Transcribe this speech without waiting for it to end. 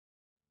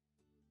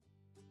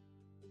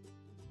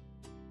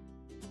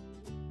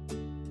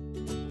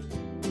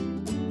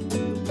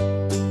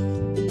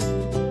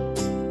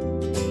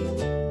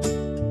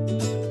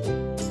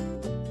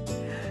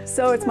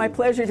So it's my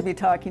pleasure to be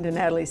talking to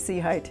Natalie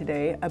Sehi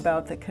today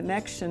about the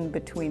connection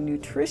between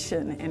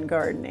nutrition and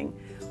gardening.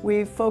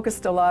 We've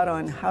focused a lot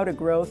on how to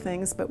grow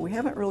things, but we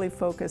haven't really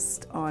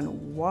focused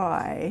on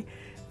why.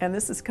 And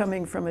this is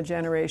coming from a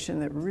generation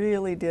that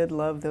really did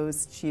love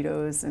those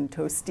Cheetos and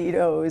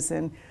Tostitos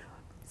and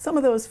some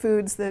of those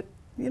foods that,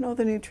 you know,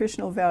 the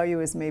nutritional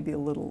value is maybe a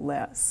little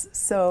less.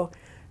 So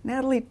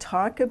Natalie,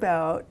 talk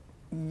about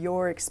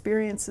your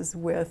experiences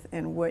with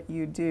and what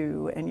you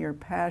do and your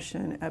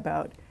passion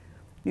about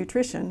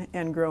nutrition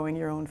and growing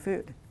your own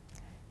food.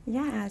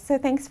 Yeah, so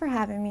thanks for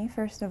having me,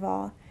 first of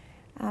all.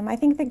 I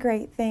think the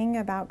great thing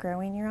about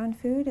growing your own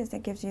food is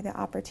it gives you the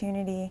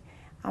opportunity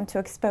to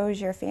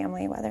expose your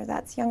family, whether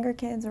that's younger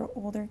kids or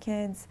older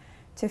kids,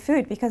 to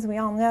food, because we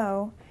all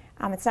know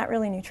it's not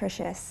really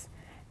nutritious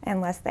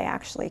unless they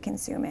actually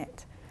consume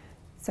it.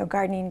 So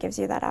gardening gives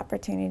you that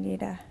opportunity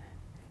to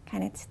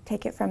kind of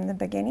take it from the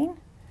beginning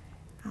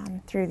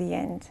through the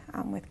end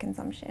with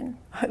consumption.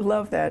 I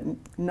love that,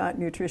 not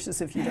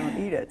nutritious if you don't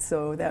eat it.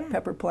 So that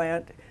pepper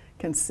plant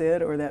can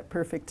sit, or that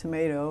perfect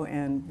tomato,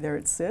 and there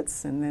it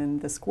sits, and then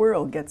the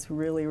squirrel gets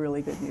really,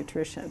 really good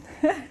nutrition.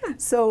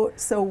 So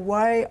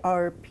why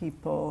are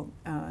people,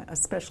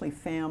 especially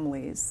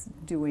families,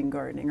 doing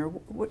gardening? Or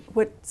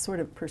what sort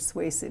of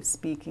persuasive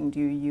speaking do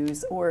you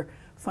use, or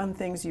fun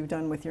things you've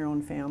done with your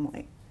own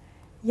family?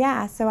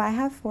 Yeah, so I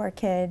have 4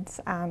 kids,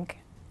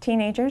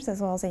 teenagers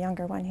as well as a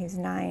younger one who's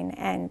 9,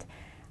 and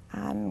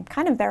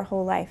kind of their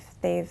whole life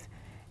they've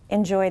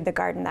enjoyed the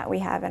garden that we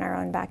have in our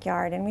own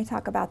backyard, and we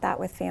talk about that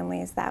with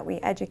families that we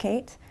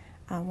educate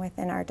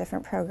within our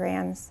different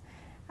programs.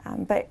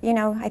 But you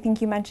know, I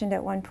think you mentioned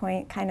at one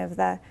point kind of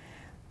the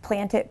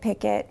plant it,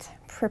 pick it,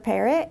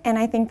 prepare it, and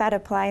I think that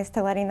applies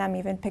to letting them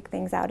even pick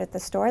things out at the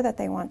store that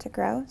they want to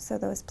grow, so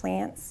those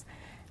plants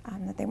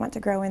that they want to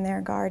grow in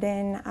their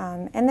garden,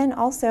 and then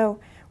also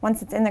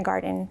once it's in the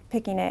garden,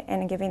 picking it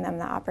and giving them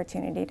the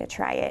opportunity to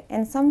try it.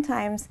 And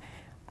sometimes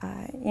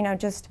you know,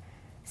 just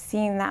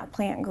seeing that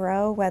plant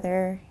grow,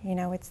 whether you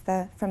know it's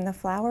from the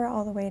flower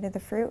all the way to the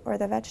fruit or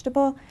the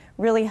vegetable,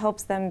 really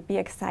helps them be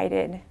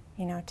excited,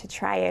 you know, to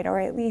try it, or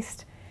at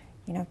least,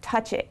 you know,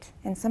 touch it.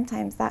 And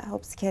sometimes that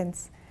helps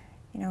kids,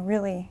 you know,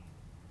 really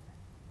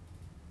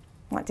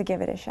want to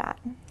give it a shot.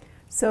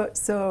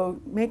 So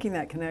making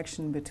that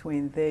connection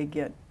between they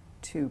get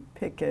to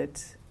pick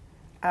it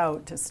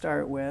out to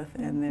start with,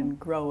 and then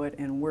grow it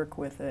and work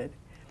with it.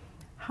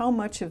 How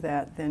much of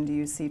that then do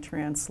you see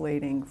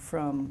translating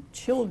from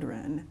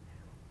children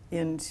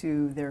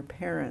into their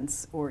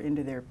parents or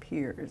into their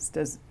peers?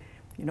 Does,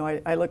 you know,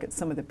 I look at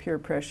some of the peer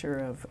pressure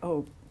of,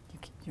 oh,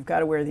 you've got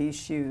to wear these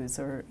shoes,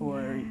 or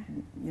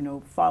you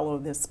know, follow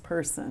this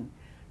person.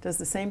 Does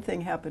the same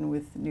thing happen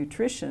with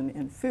nutrition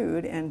and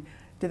food? And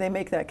do they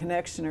make that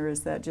connection, or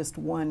is that just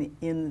one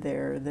in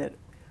there that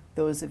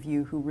those of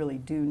you who really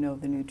do know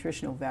the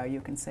nutritional value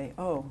can say,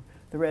 oh,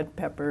 the red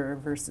pepper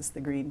versus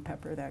the green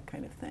pepper, that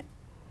kind of thing?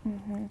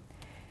 Mm-hmm.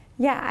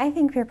 Yeah, I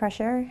think peer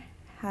pressure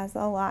has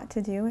a lot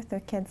to do with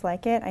the kids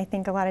like it. I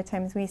think a lot of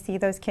times we see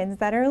those kids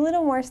that are a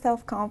little more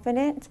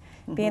self-confident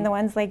being the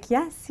ones like,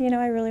 yes, you know,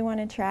 I really want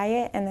to try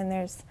it. And then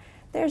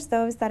there's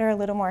those that are a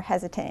little more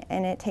hesitant,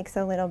 and it takes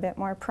a little bit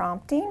more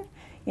prompting.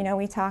 You know,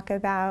 we talk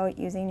about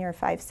using your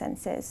 5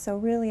 senses, so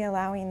really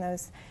allowing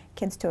those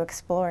kids to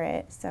explore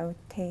it. So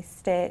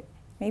taste it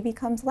maybe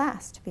comes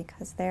last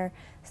because they're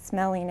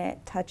smelling it,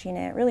 touching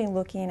it, really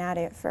looking at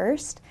it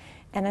first.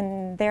 And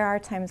then there are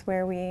times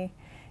where we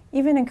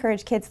even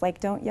encourage kids, like,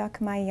 don't yuck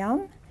my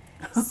yum.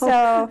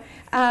 So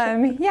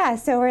yeah,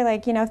 so we're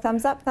like, you know,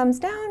 thumbs up, thumbs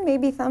down,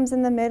 maybe thumbs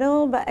in the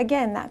middle. But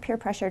again, that peer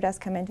pressure does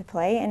come into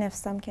play. And if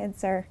some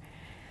kids are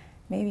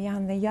maybe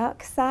on the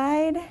yuck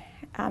side,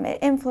 it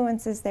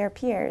influences their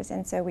peers.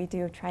 And so we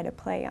do try to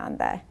play on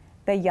the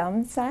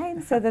yum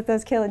side so that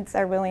those kids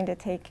are willing to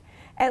take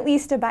at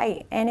least a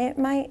bite. And it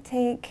might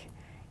take,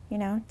 you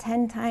know,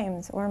 10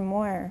 times or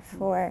more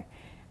for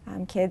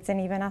kids and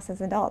even us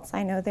as adults.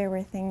 I know there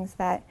were things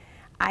that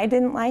I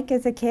didn't like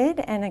as a kid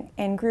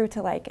and grew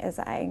to like as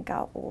I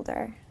got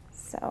older.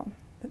 So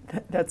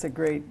that's a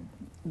great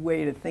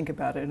way to think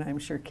about it, and I'm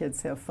sure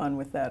kids have fun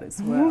with that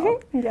as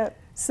well. Yep.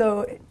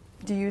 So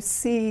do you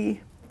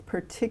see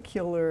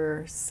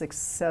particular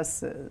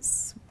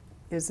successes?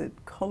 Is it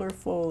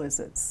colorful? Is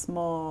it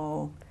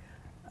small?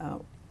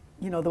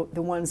 You know,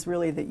 the ones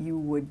really that you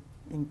would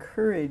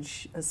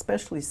encourage,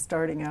 especially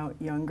starting out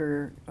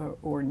younger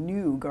or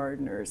new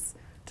gardeners,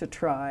 to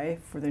try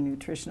for the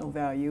nutritional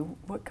value.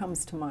 What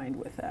comes to mind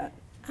with that?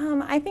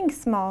 I think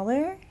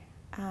smaller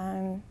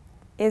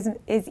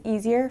is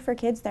easier for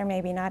kids. They're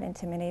maybe not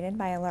intimidated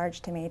by a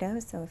large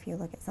tomato. So if you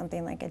look at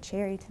something like a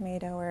cherry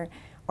tomato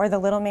or the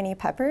little mini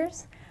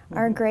peppers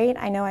are great.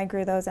 I know I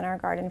grew those in our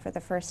garden for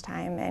the first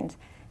time, and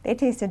they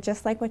tasted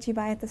just like what you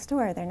buy at the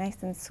store. They're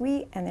nice and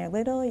sweet, and they're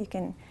little. You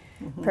can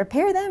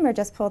prepare them or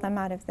just pull them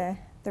out of the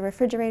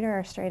refrigerator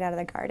or straight out of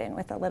the garden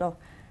with a little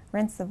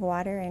rinse of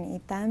water and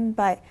eat them.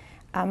 But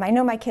I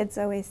know my kids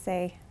always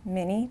say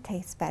mini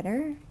tastes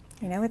better.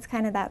 You know, it's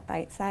kind of that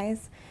bite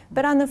size.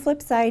 But on the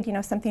flip side, you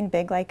know, something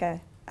big like a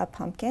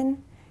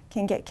pumpkin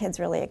can get kids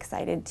really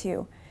excited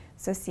too.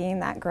 So seeing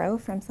that grow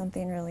from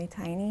something really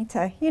tiny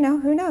to, you know,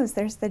 who knows,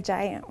 there's the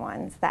giant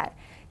ones that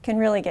can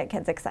really get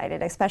kids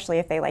excited, especially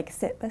if they like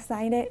sit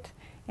beside it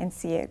and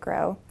see it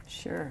grow.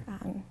 Sure.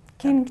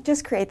 Can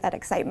just create that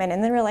excitement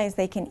and then realize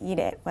they can eat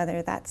it,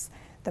 whether that's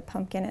the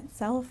pumpkin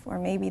itself or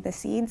maybe the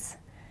seeds.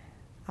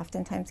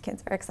 Oftentimes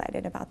kids are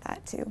excited about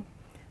that too.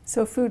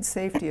 So food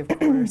safety, of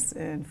course,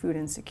 and food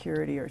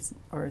insecurity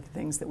are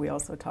things that we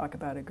also talk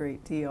about a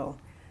great deal.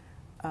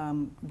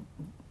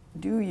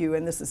 Do you,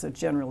 and this is a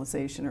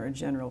generalization or a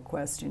general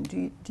question,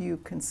 do you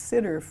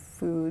consider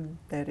food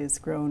that is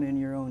grown in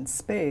your own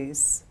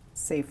space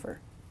safer?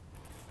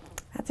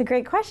 That's a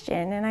great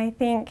question, and I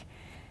think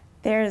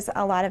there's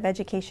a lot of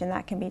education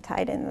that can be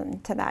tied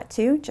into that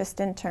too,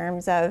 just in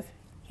terms of,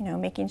 you know,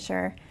 making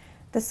sure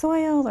the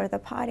soil or the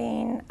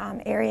potting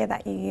area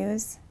that you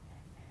use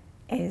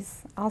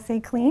is, I'll say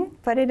clean,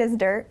 but it is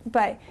dirt.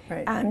 But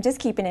right. Just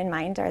keeping in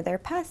mind, are there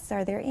pests,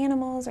 are there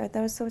animals, are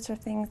those sorts of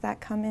things that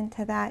come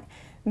into that?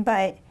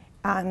 But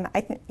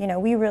I think, you know,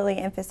 we really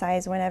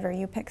emphasize whenever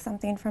you pick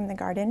something from the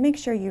garden, make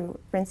sure you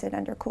rinse it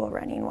under cool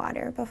running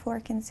water before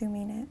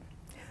consuming it.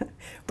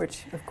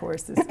 Which, of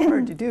course, is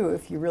hard to do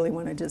if you really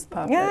want to just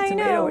pop that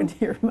tomato into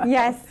your mouth.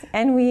 Yes,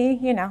 and we,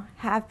 you know,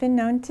 have been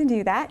known to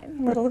do that.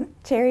 Little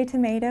cherry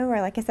tomato,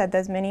 or like I said,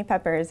 those mini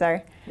peppers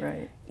are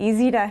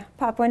easy to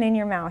pop one in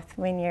your mouth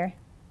when you're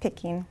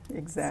picking.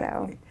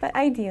 Exactly. So, but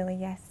ideally,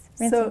 yes,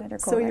 rinse it under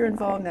cool So you're running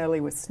involved, water.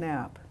 Natalie, with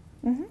SNAP.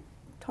 Mm-hmm.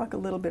 Talk a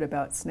little bit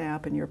about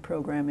SNAP and your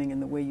programming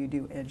and the way you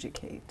do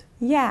educate.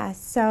 Yeah,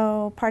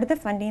 so part of the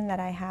funding that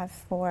I have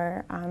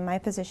for my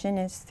position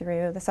is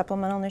through the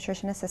Supplemental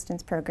Nutrition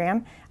Assistance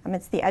Program.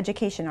 It's the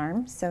education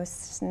arm, so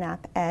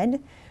SNAP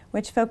Ed,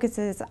 which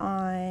focuses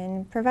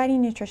on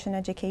providing nutrition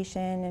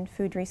education and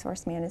food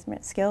resource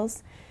management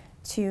skills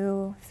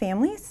to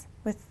families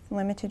with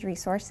limited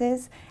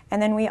resources.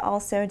 And then we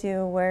also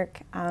do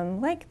work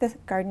like the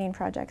gardening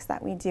projects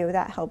that we do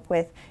that help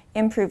with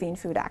improving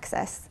food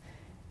access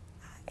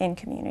in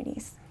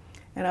communities.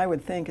 And I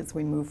would think as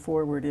we move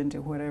forward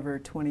into whatever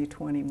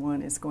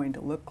 2021 is going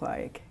to look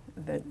like,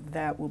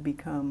 that will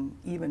become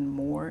even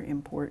more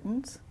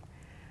important.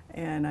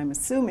 And I'm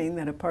assuming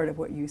that a part of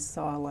what you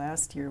saw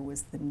last year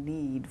was the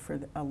need for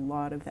a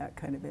lot of that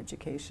kind of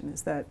education.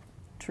 Is that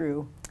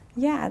true?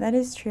 Yeah, that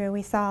is true.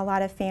 We saw a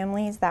lot of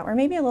families that were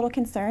maybe a little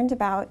concerned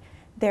about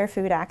their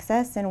food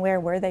access and where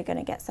were they going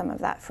to get some of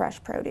that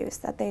fresh produce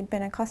that they'd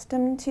been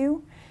accustomed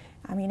to.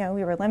 You know,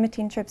 we were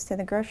limiting trips to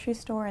the grocery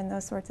store and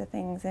those sorts of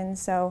things. And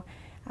so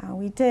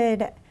we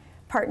did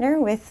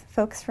partner with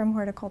folks from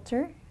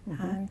horticulture,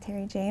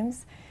 Terry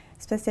James,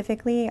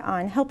 specifically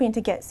on helping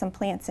to get some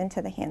plants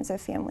into the hands of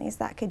families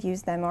that could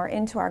use them or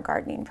into our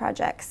gardening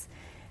projects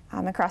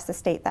across the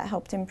state that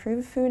helped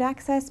improve food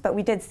access. But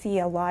we did see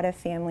a lot of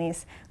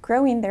families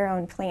growing their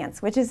own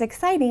plants, which is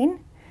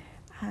exciting.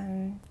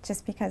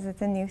 Just because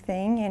it's a new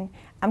thing, and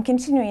I'm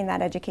continuing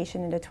that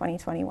education into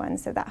 2021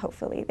 so that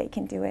hopefully they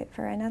can do it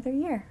for another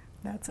year.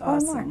 That's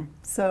awesome.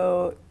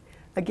 So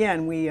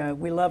again, we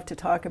love to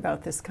talk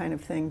about this kind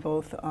of thing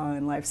both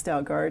on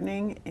Lifestyle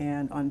Gardening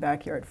and on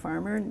Backyard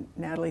Farmer.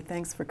 Natalie,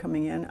 thanks for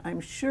coming in. I'm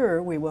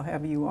sure we will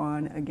have you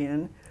on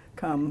again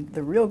come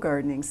the real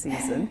gardening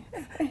season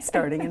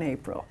starting in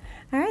April.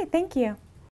 All right, thank you.